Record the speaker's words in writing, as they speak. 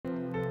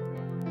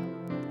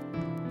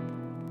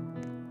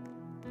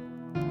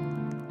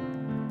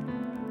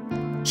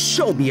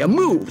Show me a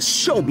move,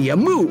 show me a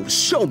move,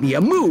 show me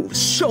a move,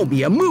 show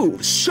me a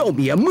move, show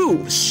me a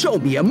move, show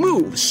me a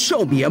move,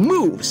 show me a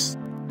moves.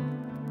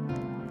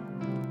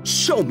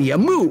 Show me a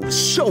move,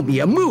 show me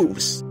a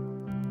moves.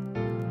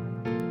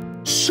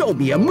 Show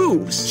me a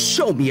moves,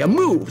 show me a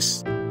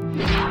moves.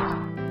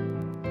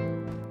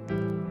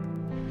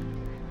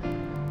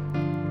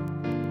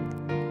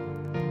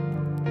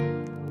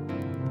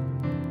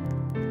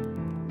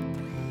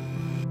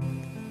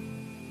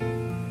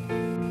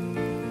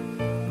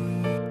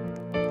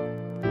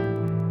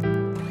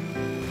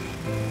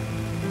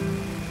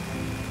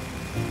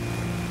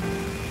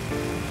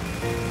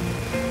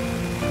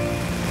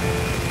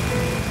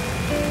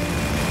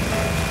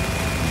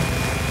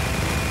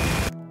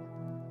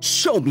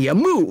 Show me a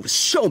move,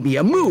 show me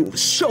a move,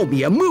 show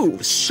me a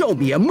move, show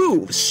me a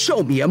move,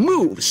 show me a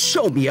move,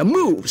 show me a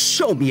move,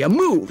 show me a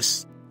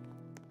moves.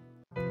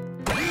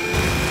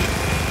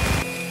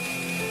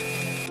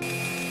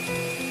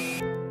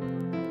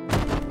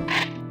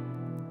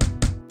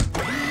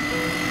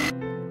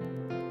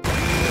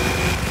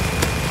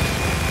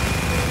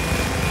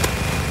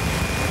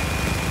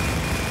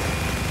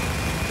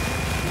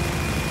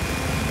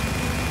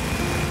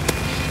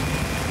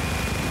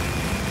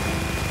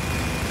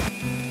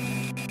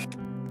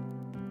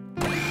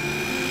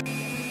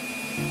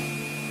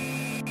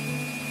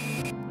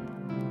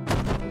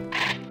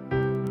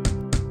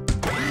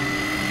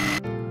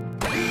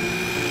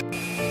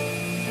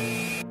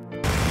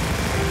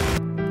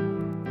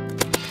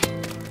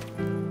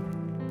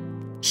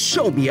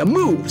 Show me a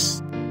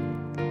moves.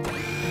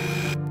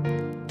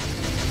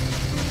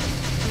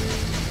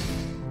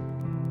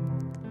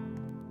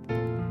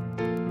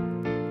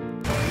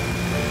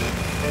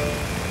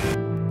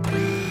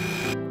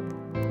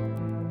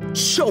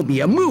 Show me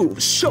a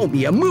move, show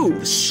me a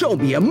move, show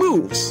me a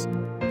moves.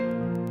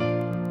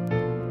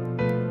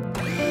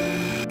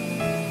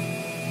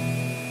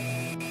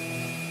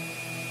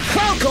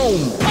 Falcon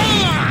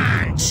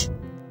punch!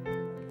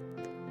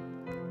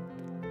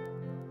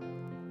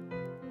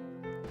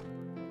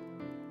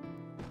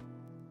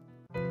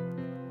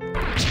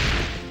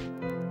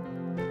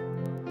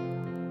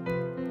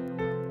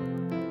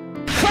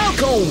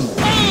 Falcon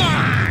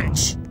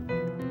punch!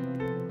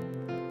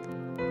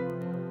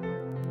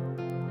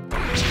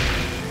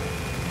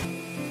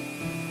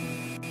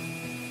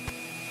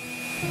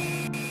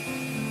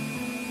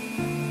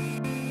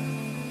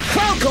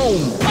 Falcon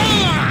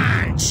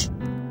punch!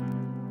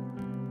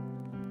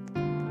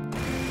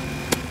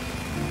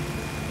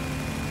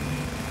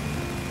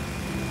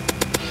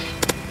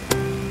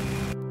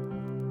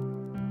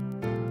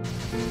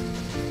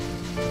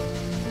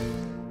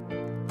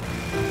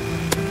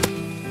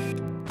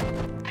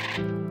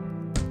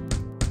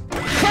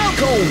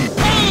 Falcon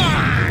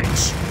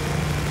punch!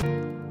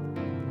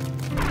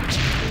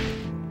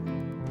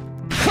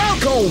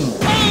 Falcon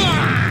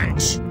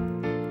punch!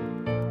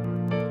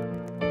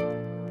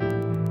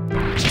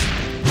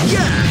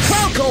 Yes!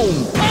 Falcon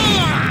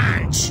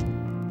punch!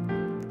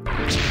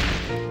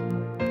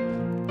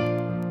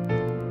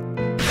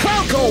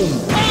 Falcon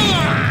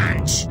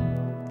punch!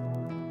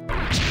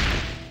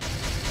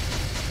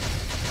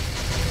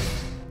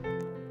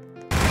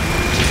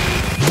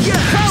 Yes!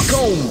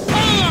 Falcon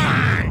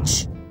punch!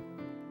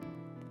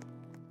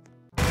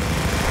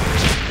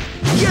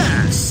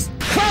 Yes!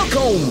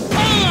 Falcon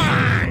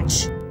punch!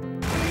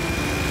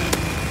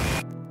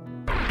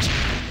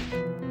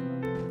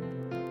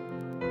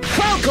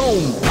 Falcon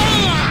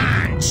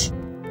punch!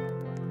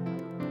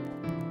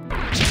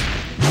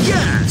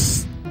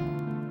 Yes!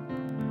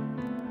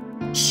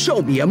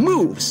 Show me a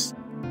moves.